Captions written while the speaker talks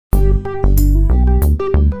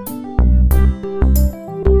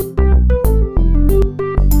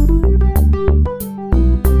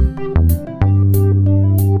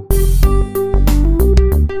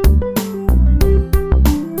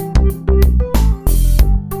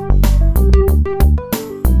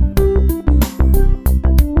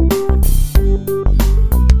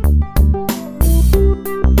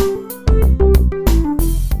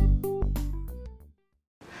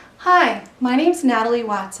is Natalie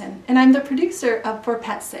Watson, and I'm the producer of For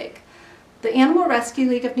Pet's Sake, the Animal Rescue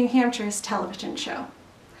League of New Hampshire's television show.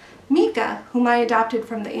 Mika, whom I adopted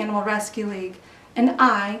from the Animal Rescue League, and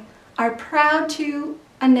I are proud to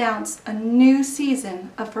announce a new season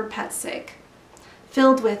of For Pet's Sake,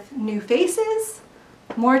 filled with new faces,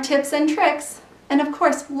 more tips and tricks, and of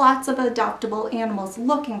course lots of adoptable animals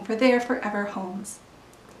looking for their forever homes.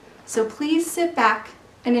 So please sit back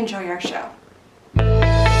and enjoy our show.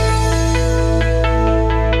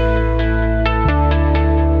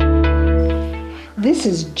 This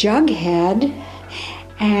is Jughead,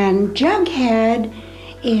 and Jughead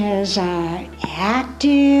is an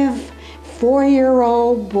active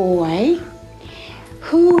 4-year-old boy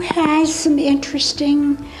who has some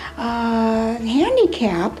interesting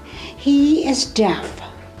handicap. He is deaf,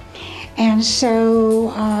 and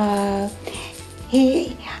so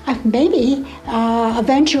maybe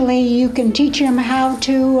eventually you can teach him how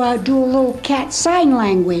to do a little cat sign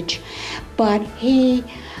language, but you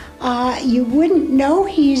wouldn't know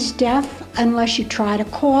he's deaf unless you try to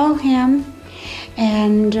call him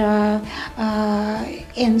and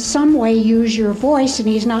in some way use your voice and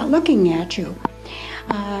he's not looking at you.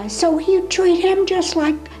 So you treat him just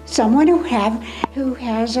like someone who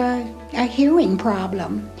has a hearing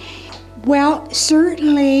problem. Well,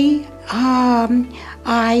 certainly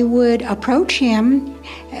I would approach him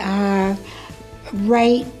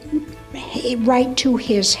right to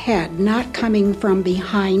his head, not coming from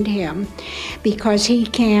behind him, because he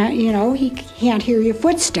can't hear your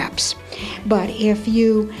footsteps. But if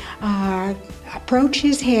you approach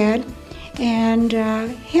his head, and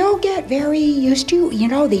he'll get very used to,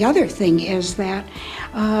 the other thing is that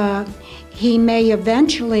he may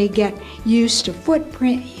eventually get used to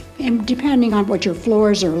footprint, depending on what your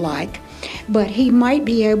floors are like, but he might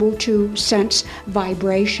be able to sense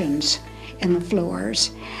vibrations in the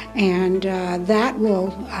floors, and that will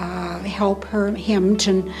help him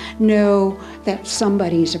to know that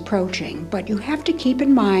somebody's approaching. But you have to keep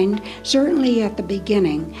in mind, certainly at the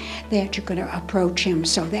beginning, that you're going to approach him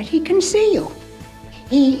so that he can see you.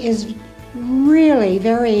 He is really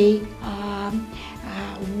very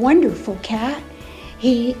wonderful cat.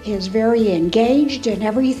 He is very engaged in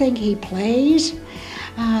everything he plays.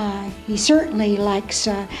 He certainly likes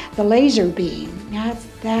the laser beam.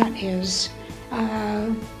 That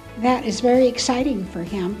is very exciting for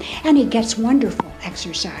him, and he gets wonderful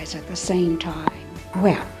exercise at the same time.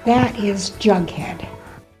 Well, that is Jughead.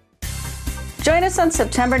 Join us on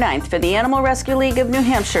September 9th for the Animal Rescue League of New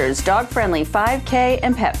Hampshire's dog-friendly 5K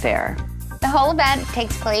and pet fair. The whole event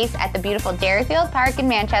takes place at the beautiful Dairyfield Park in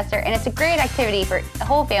Manchester, and it's a great activity for the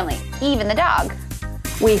whole family, even the dog.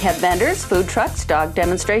 We have vendors, food trucks, dog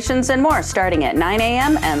demonstrations, and more starting at 9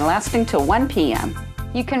 a.m. and lasting till 1 p.m.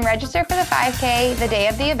 You can register for the 5K the day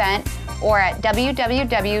of the event or at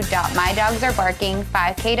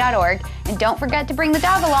www.mydogsarebarking5k.org. And don't forget to bring the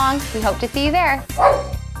dog along. We hope to see you there.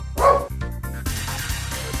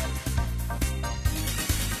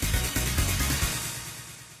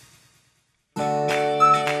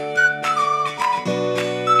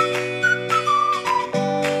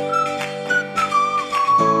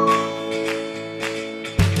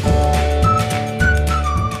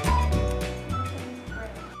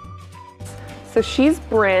 So she's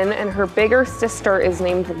Bryn, and her bigger sister is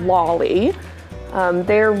named Lolly.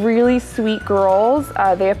 They're really sweet girls.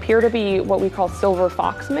 They appear to be what we call silver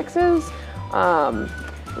fox mixes.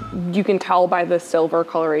 You can tell by the silver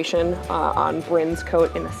coloration on Bryn's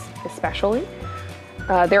coat especially.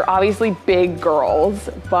 They're obviously big girls,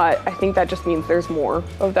 but I think that just means there's more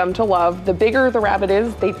of them to love. The bigger the rabbit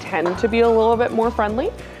is, they tend to be a little bit more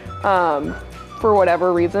friendly for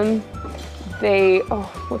whatever reason. Oh,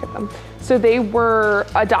 look at them. So they were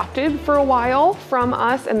adopted for a while from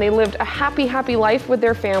us, and they lived a happy, happy life with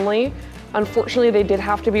their family. Unfortunately, they did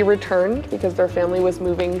have to be returned because their family was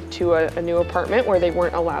moving to a new apartment where they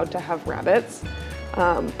weren't allowed to have rabbits.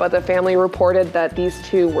 But the family reported that these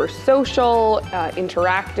two were social,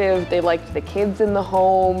 interactive. They liked the kids in the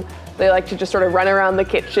home. They liked to just sort of run around the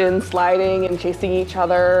kitchen, sliding and chasing each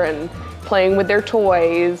other and playing with their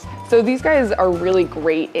toys. So these guys are really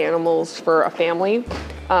great animals for a family.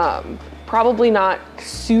 Probably not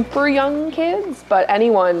super young kids, but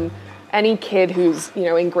any kid who's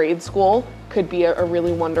in grade school could be a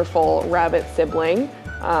really wonderful rabbit sibling.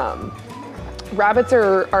 Rabbits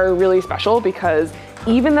are really special because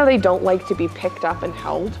even though they don't like to be picked up and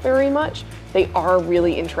held very much, they are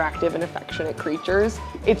really interactive and affectionate creatures.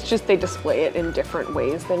 It's just they display it in different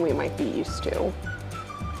ways than we might be used to.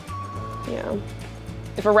 Yeah.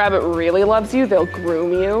 If a rabbit really loves you, they'll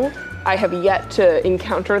groom you. I have yet to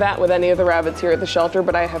encounter that with any of the rabbits here at the shelter,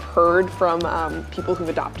 but I have heard from people who've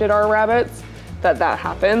adopted our rabbits that that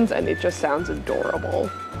happens, and it just sounds adorable.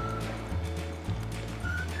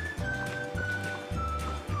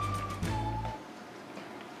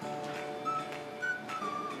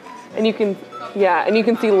 And you can, yeah, and you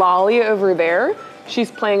can see Lolly over there. She's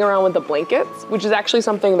playing around with the blankets, which is actually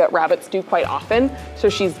something that rabbits do quite often. So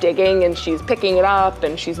she's digging and she's picking it up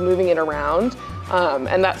and she's moving it around.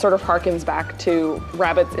 And that sort of harkens back to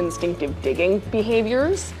rabbits' instinctive digging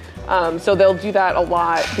behaviors. So they'll do that a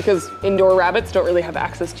lot because indoor rabbits don't really have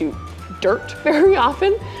access to dirt very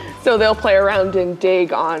often. So they'll play around and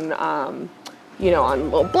dig on, you know,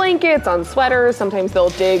 on little blankets, on sweaters. Sometimes they'll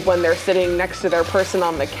dig when they're sitting next to their person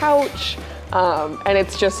on the couch. And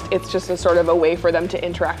it's just a sort of a way for them to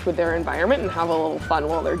interact with their environment and have a little fun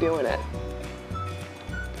while they're doing it.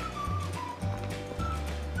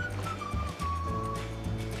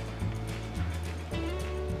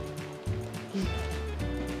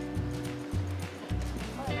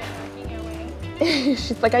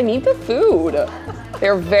 She's like, I need the food.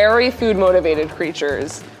 They're very food motivated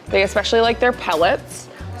creatures. They especially like their pellets.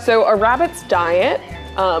 So a rabbit's diet,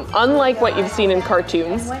 unlike what you've seen in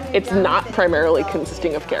cartoons, it's not primarily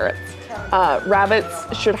consisting of carrots.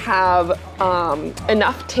 Rabbits should have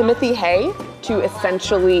enough Timothy hay to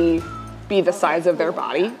essentially be the size of their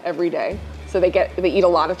body every day. So they eat a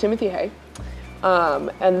lot of Timothy hay.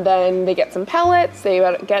 And then they get some pellets. They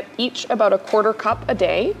get each about a quarter cup a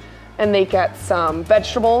day. And they get some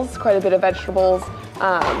vegetables, quite a bit of vegetables.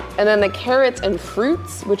 And then the carrots and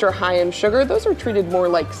fruits, which are high in sugar, those are treated more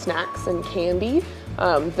like snacks and candy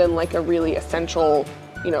than like a really essential,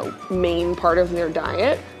 you know, main part of their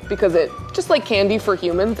diet, because it, just like candy for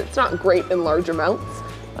humans, it's not great in large amounts,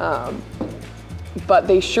 but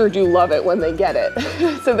they sure do love it when they get it.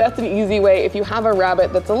 So that's an easy way. If you have a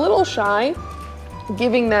rabbit that's a little shy,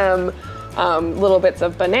 giving them little bits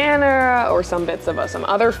of banana or some bits of some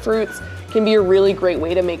other fruits can be a really great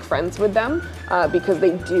way to make friends with them because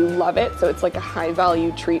they do love it. So it's like a high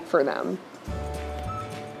value treat for them.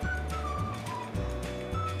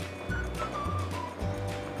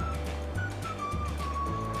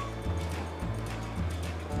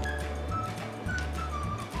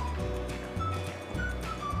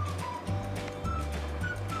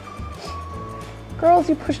 Girls,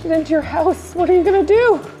 you pushed it into your house. What are you gonna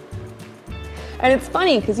do? And it's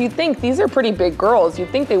funny because you'd think these are pretty big girls. You'd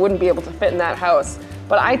think they wouldn't be able to fit in that house.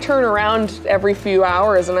 But I turn around every few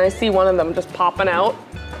hours and I see one of them just popping out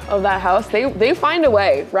of that house. They find a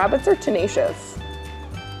way. Rabbits are tenacious.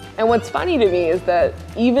 And what's funny to me is that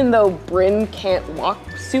even though Bryn can't walk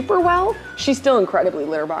super well, she's still incredibly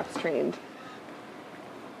litter box trained.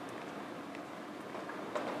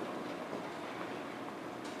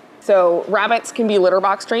 So rabbits can be litter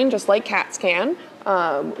box trained just like cats can.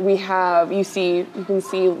 You can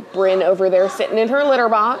see Bryn over there sitting in her litter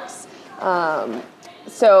box.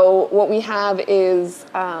 So what we have is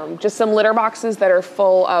just some litter boxes that are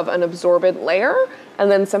full of an absorbent layer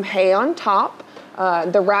and then some hay on top.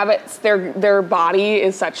 The rabbits, their body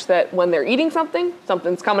is such that when they're eating something,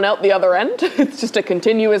 something's coming out the other end. It's just a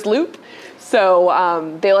continuous loop.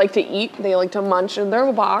 So they like to eat, they like to munch in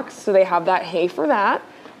their box, so they have that hay for that.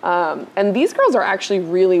 And these girls are actually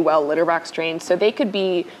really well litter box trained. So they could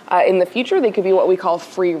be, in the future, they could be what we call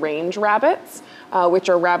free range rabbits, which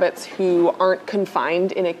are rabbits who aren't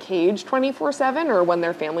confined in a cage 24/7 or when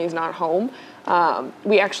their family is not home.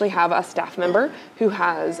 We actually have a staff member who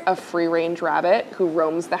has a free range rabbit who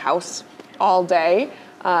roams the house all day.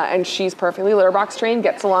 And she's perfectly litter box trained,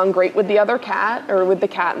 gets along great with the other cat or with the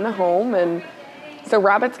cat in the home. And so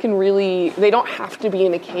rabbits can really, they don't have to be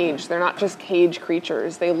in a cage. They're not just cage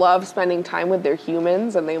creatures. They love spending time with their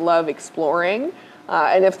humans and they love exploring.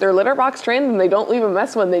 And if they're litter box trained, then they don't leave a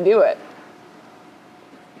mess when they do it.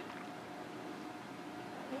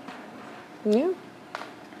 Yeah.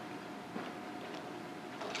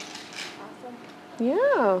 Awesome.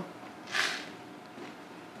 Yeah.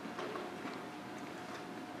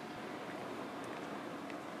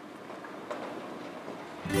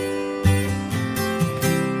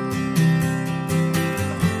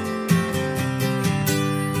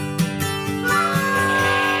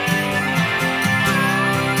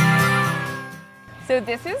 So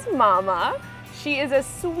this is Mama. She is a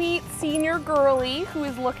sweet senior girly who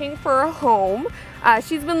is looking for a home.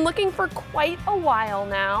 She's been looking for quite a while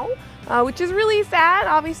now, which is really sad.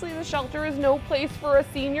 Obviously the shelter is no place for a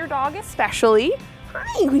senior dog especially.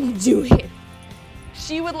 Hi, what are you doing?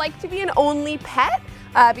 She would like to be an only pet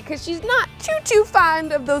because she's not too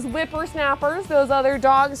fond of those whippersnappers, those other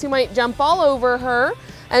dogs who might jump all over her.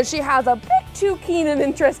 and she has a bit too keen an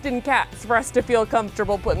interest in cats for us to feel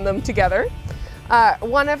comfortable putting them together.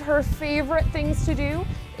 One of her favorite things to do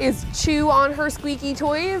is chew on her squeaky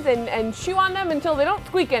toys and chew on them until they don't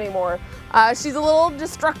squeak anymore. She's a little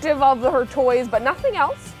destructive of her toys, but nothing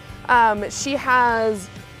else. She has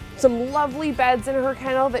some lovely beds in her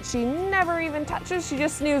kennel that she never even touches. She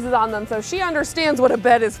just snoozes on them, so she understands what a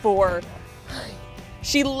bed is for.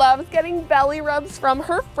 She loves getting belly rubs from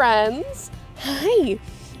her friends. Hi.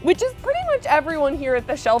 Which is pretty much everyone here at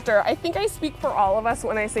the shelter. I think I speak for all of us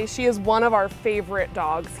when I say she is one of our favorite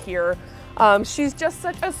dogs here. She's just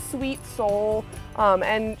such a sweet soul,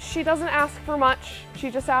 and she doesn't ask for much.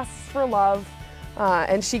 She just asks for love,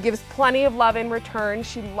 and she gives plenty of love in return.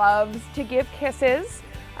 She loves to give kisses.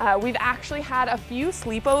 We've actually had a few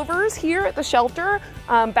sleepovers here at the shelter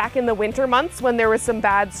back in the winter months when there was some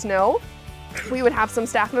bad snow. We would have some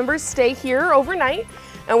staff members stay here overnight,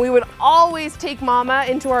 and we would always take Mama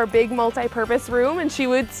into our big multi-purpose room, and she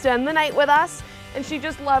would spend the night with us, and she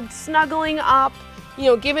just loved snuggling up, you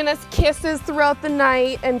know, giving us kisses throughout the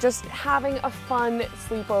night and just having a fun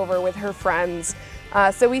sleepover with her friends.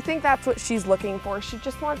 So we think that's what she's looking for. She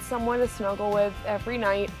just wants someone to snuggle with every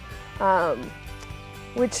night.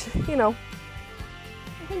 Which, you know,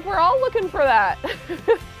 I think we're all looking for that.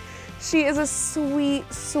 She is a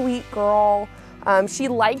sweet, sweet girl. She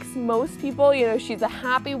likes most people. You know, she's a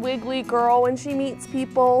happy, wiggly girl when she meets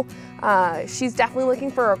people. She's definitely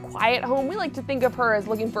looking for a quiet home. We like to think of her as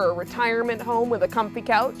looking for a retirement home with a comfy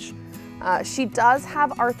couch. She does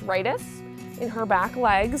have arthritis in her back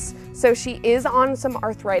legs, so she is on some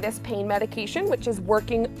arthritis pain medication, which is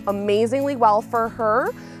working amazingly well for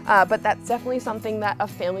her. But that's definitely something that a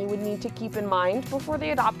family would need to keep in mind before they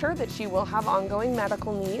adopt her, that she will have ongoing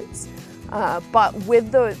medical needs. But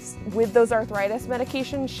with those arthritis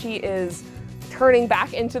medications, she is turning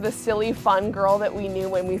back into the silly, fun girl that we knew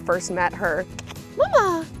when we first met her.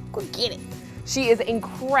 Mama, go get it. She is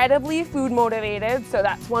incredibly food motivated, so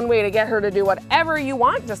that's one way to get her to do whatever you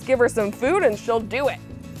want. Just give her some food and she'll do it.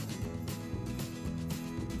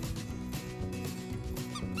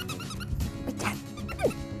 Dad,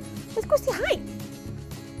 come on. Let's go say hi.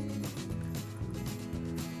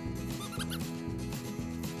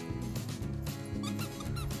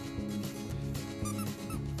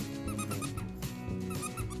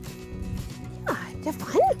 Have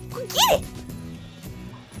fun? Go get it!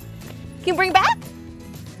 Can you bring back?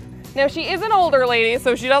 Now she is an older lady,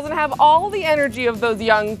 so she doesn't have all the energy of those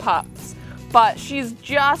young pups, but she's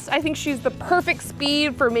just, I think she's the perfect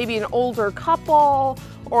speed for maybe an older couple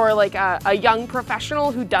or like a young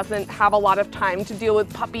professional who doesn't have a lot of time to deal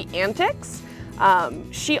with puppy antics.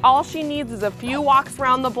 All she needs is a few walks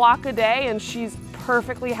around the block a day, and she's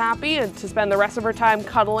perfectly happy and to spend the rest of her time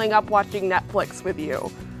cuddling up watching Netflix with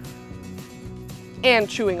you. And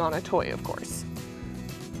chewing on a toy, of course.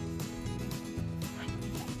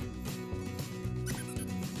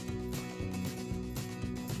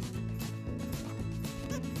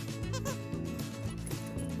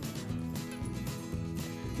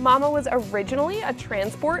 Mama was originally a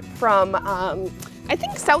transport from, I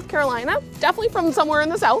think South Carolina, definitely from somewhere in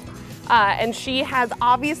the South. And she has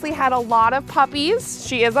obviously had a lot of puppies.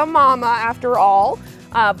 She is a mama after all.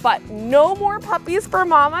 But no more puppies for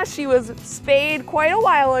Mama. She was spayed quite a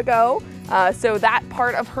while ago, so that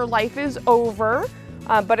part of her life is over.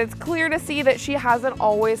 But it's clear to see that she hasn't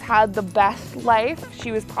always had the best life.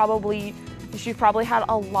 She's probably had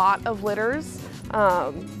a lot of litters,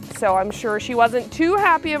 so I'm sure she wasn't too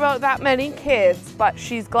happy about that many kids, but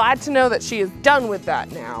she's glad to know that she is done with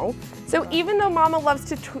that now. So even though Mama loves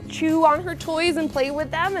to chew on her toys and play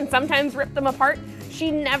with them and sometimes rip them apart,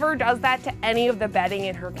 she never does that to any of the bedding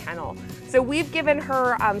in her kennel. So we've given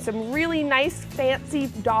her some really nice fancy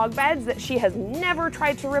dog beds that she has never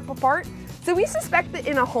tried to rip apart. So we suspect that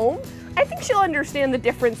in a home, I think she'll understand the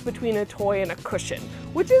difference between a toy and a cushion,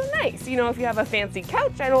 which is nice. You know, if you have a fancy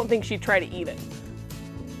couch, I don't think she'd try to eat it.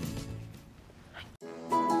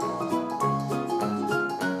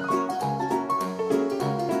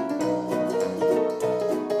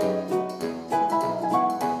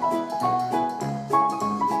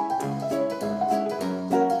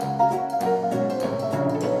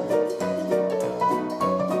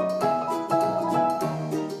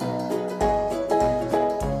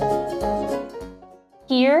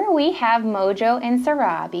 Here we have Mojo and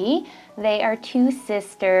Sarabi. They are two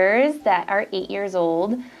sisters that are 8 years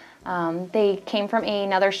old. They came from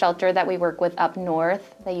another shelter that we work with up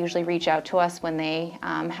north. They usually reach out to us when they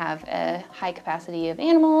have a high capacity of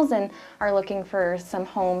animals and are looking for some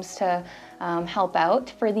homes to help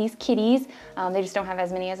out for these kitties. They just don't have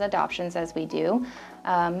as many as adoptions as we do.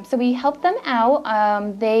 So we helped them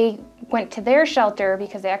out. They went to their shelter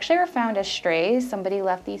because they actually were found as strays. Somebody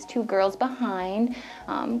left these 2 girls behind,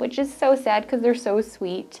 which is so sad because they're so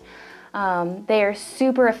sweet. They are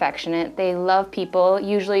super affectionate. They love people.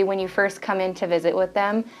 Usually when you first come in to visit with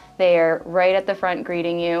them, they are right at the front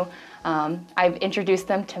greeting you. I've introduced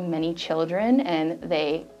them to many children and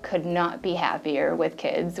they could not be happier with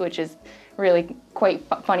kids, which is really quite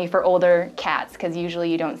funny for older cats because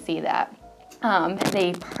usually you don't see that.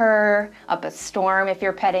 They purr up a storm if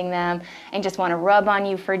you're petting them and just want to rub on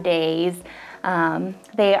you for days.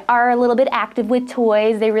 They are a little bit active with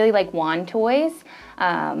toys. They really like wand toys.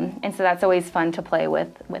 And so that's always fun to play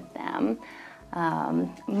with them.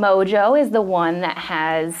 Mojo is the one that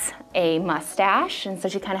has a mustache, and so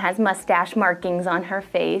she kind of has mustache markings on her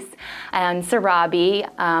face. And Sarabi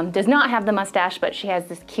does not have the mustache, but she has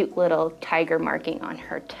this cute little tiger marking on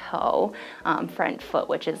her toe, front foot,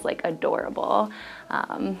 which is like adorable.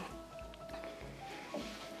 Let's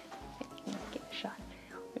get a shot,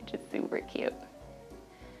 which is super cute.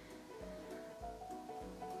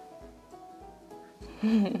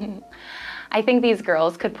 I think these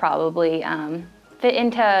girls could probably fit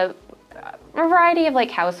into a variety of like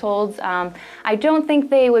households. I don't think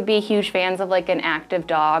they would be huge fans of like an active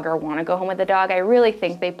dog or want to go home with a dog. I really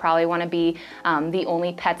think they probably want to be the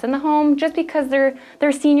only pets in the home just because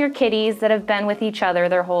they're senior kitties that have been with each other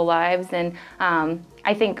their whole lives, and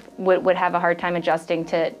I think would have a hard time adjusting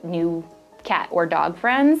to new cat or dog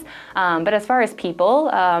friends. But as far as people,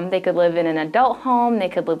 they could live in an adult home, they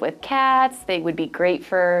could live with cats, they would be great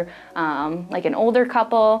for like an older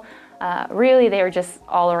couple. Really, they are just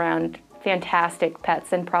all around fantastic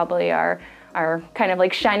pets and probably are kind of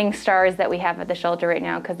like shining stars that we have at the shelter right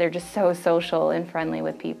now because they're just so social and friendly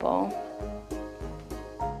with people.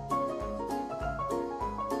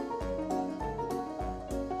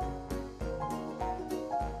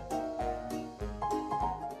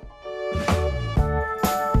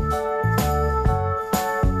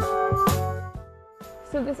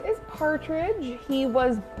 So this is Partridge. He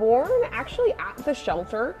was born actually at the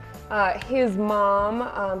shelter. His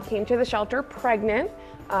mom came to the shelter pregnant,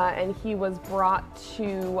 and he was brought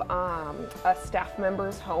to a staff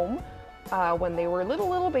member's home when they were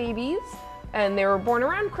little babies, and they were born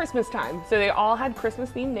around Christmas time. So they all had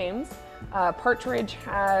Christmas-themed names. Partridge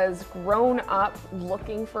has grown up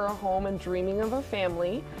looking for a home and dreaming of a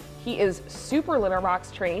family. He is super litter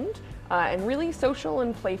box trained. And really social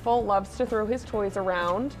and playful, loves to throw his toys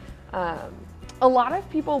around. A lot of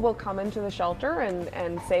people will come into the shelter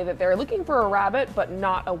and say that they're looking for a rabbit, but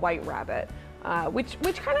not a white rabbit,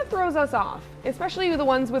 which kind of throws us off, especially the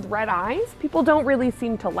ones with red eyes. People don't really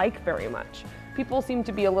seem to like very much. People seem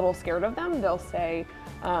to be a little scared of them. They'll say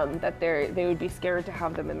that they would be scared to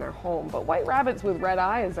have them in their home, but white rabbits with red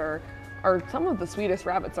eyes are some of the sweetest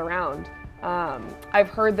rabbits around. I've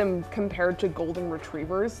heard them compared to golden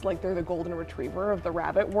retrievers, like they're the golden retriever of the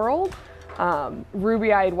rabbit world.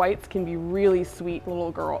 Ruby-eyed whites can be really sweet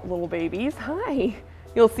little babies. Hi!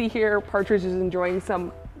 You'll see here Partridge is enjoying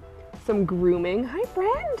some grooming. Hi,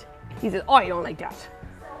 friend! He says, oh, I don't like that.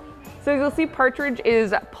 So you'll see Partridge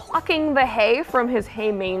is plucking the hay from his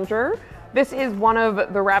hay manger. This is one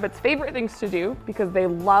of the rabbit's favorite things to do because they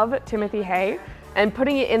love Timothy hay. And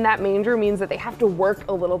putting it in that manger means that they have to work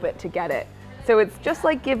a little bit to get it. So it's just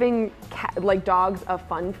like giving dogs a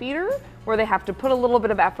fun feeder where they have to put a little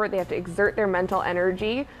bit of effort, they have to exert their mental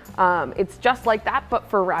energy. It's just like that, but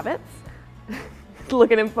for rabbits.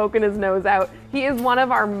 Look at him poking his nose out. He is one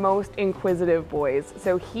of our most inquisitive boys.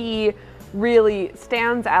 So he really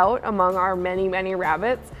stands out among our many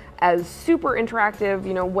rabbits as super interactive.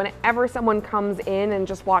 You know, whenever someone comes in and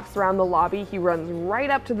just walks around the lobby, he runs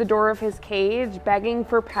right up to the door of his cage, begging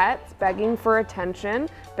for pets, begging for attention,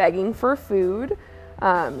 begging for food.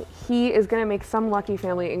 He is gonna make some lucky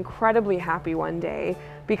family incredibly happy one day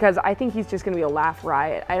because I think he's just gonna be a laugh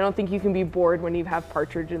riot. I don't think you can be bored when you have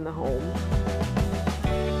Partridge in the home.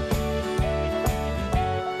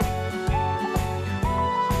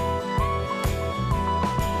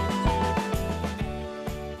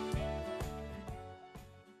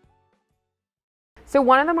 So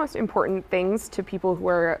one of the most important things to people who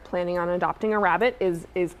are planning on adopting a rabbit is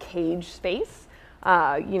cage space.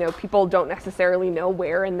 You know, people don't necessarily know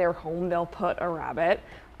where in their home they'll put a rabbit.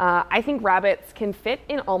 I think rabbits can fit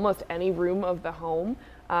in almost any room of the home.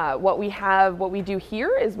 What we do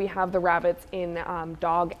here is we have the rabbits in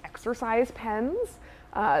dog exercise pens.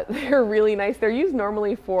 They're really nice. They're used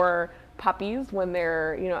normally for puppies when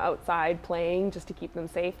they're, you know, outside playing just to keep them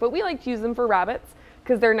safe. But we like to use them for rabbits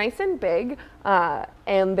because they're nice and big, but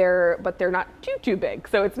they're not too big,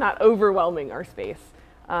 so it's not overwhelming our space.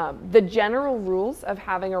 The general rules of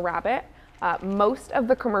having a rabbit, most of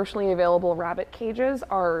the commercially available rabbit cages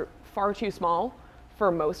are far too small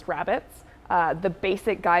for most rabbits. The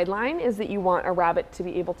basic guideline is that you want a rabbit to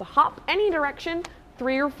be able to hop any direction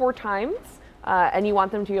 3 or 4 times, and you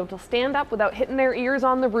want them to be able to stand up without hitting their ears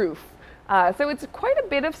on the roof. So it's quite a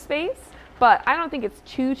bit of space, but I don't think it's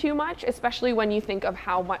too much, especially when you think of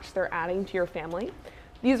how much they're adding to your family.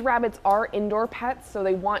 These rabbits are indoor pets, so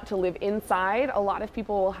they want to live inside. A lot of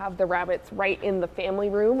people will have the rabbits right in the family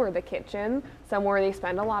room or the kitchen, somewhere they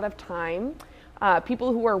spend a lot of time.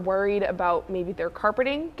 People who are worried about maybe their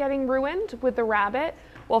carpeting getting ruined with the rabbit,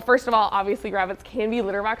 well, first of all, obviously rabbits can be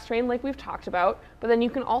litter box trained like we've talked about, but then you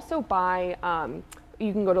can also buy,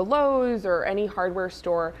 you can go to Lowe's or any hardware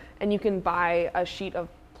store and you can buy a sheet of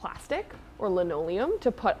plastic or linoleum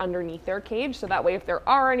to put underneath their cage, so that way if there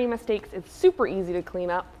are any mistakes, it's super easy to clean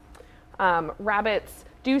up. Most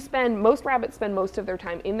rabbits spend most of their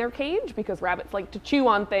time in their cage because rabbits like to chew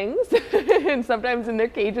on things and sometimes in their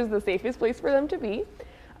cage is the safest place for them to be.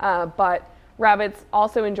 But rabbits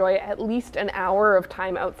also enjoy at least an hour of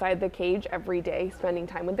time outside the cage every day, spending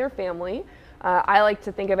time with their family. I like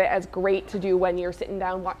to think of it as great to do when you're sitting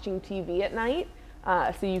down watching TV at night.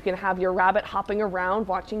 So you can have your rabbit hopping around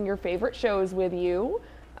watching your favorite shows with you.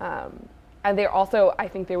 And they're also, I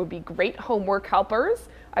think they would be great homework helpers.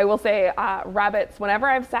 I will say rabbits, whenever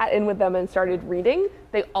I've sat in with them and started reading,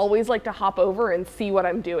 they always like to hop over and see what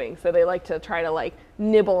I'm doing. So they like to try to like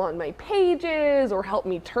nibble on my pages or help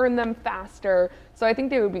me turn them faster. So I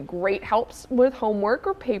think they would be great helps with homework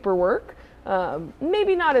or paperwork.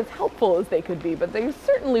 Maybe not as helpful as they could be, but they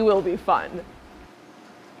certainly will be fun.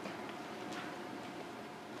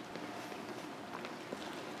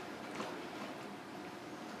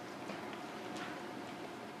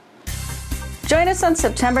 Join us on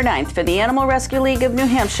September 9th for the Animal Rescue League of New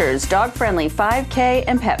Hampshire's dog-friendly 5K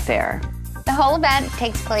and Pet Fair. The whole event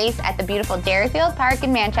takes place at the beautiful Dairyfield Park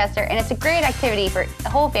in Manchester, and it's a great activity for the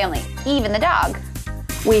whole family, even the dog.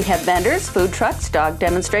 We have vendors, food trucks, dog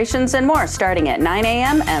demonstrations, and more starting at 9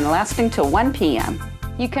 a.m. and lasting till 1 p.m.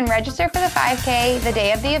 You can register for the 5K the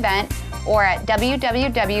day of the event or at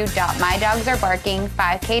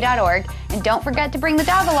www.mydogsarebarking5k.org. And don't forget to bring the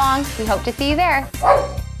dog along. We hope to see you there.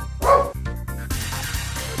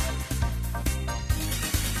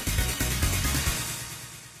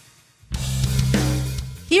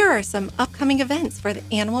 Here are some upcoming events for the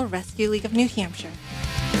Animal Rescue League of New Hampshire.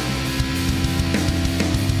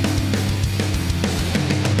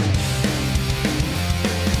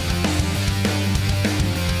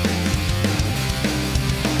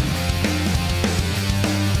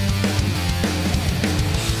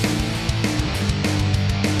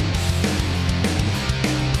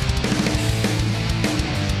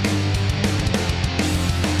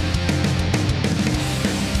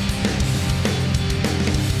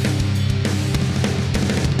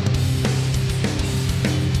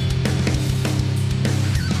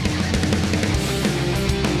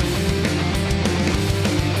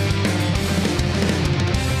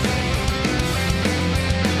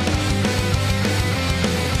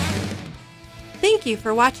 Thank you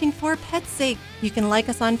for watching For Pet's Sake. You can like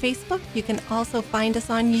us on Facebook. You can also find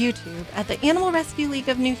us on YouTube at the Animal Rescue League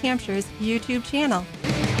of New Hampshire's YouTube channel.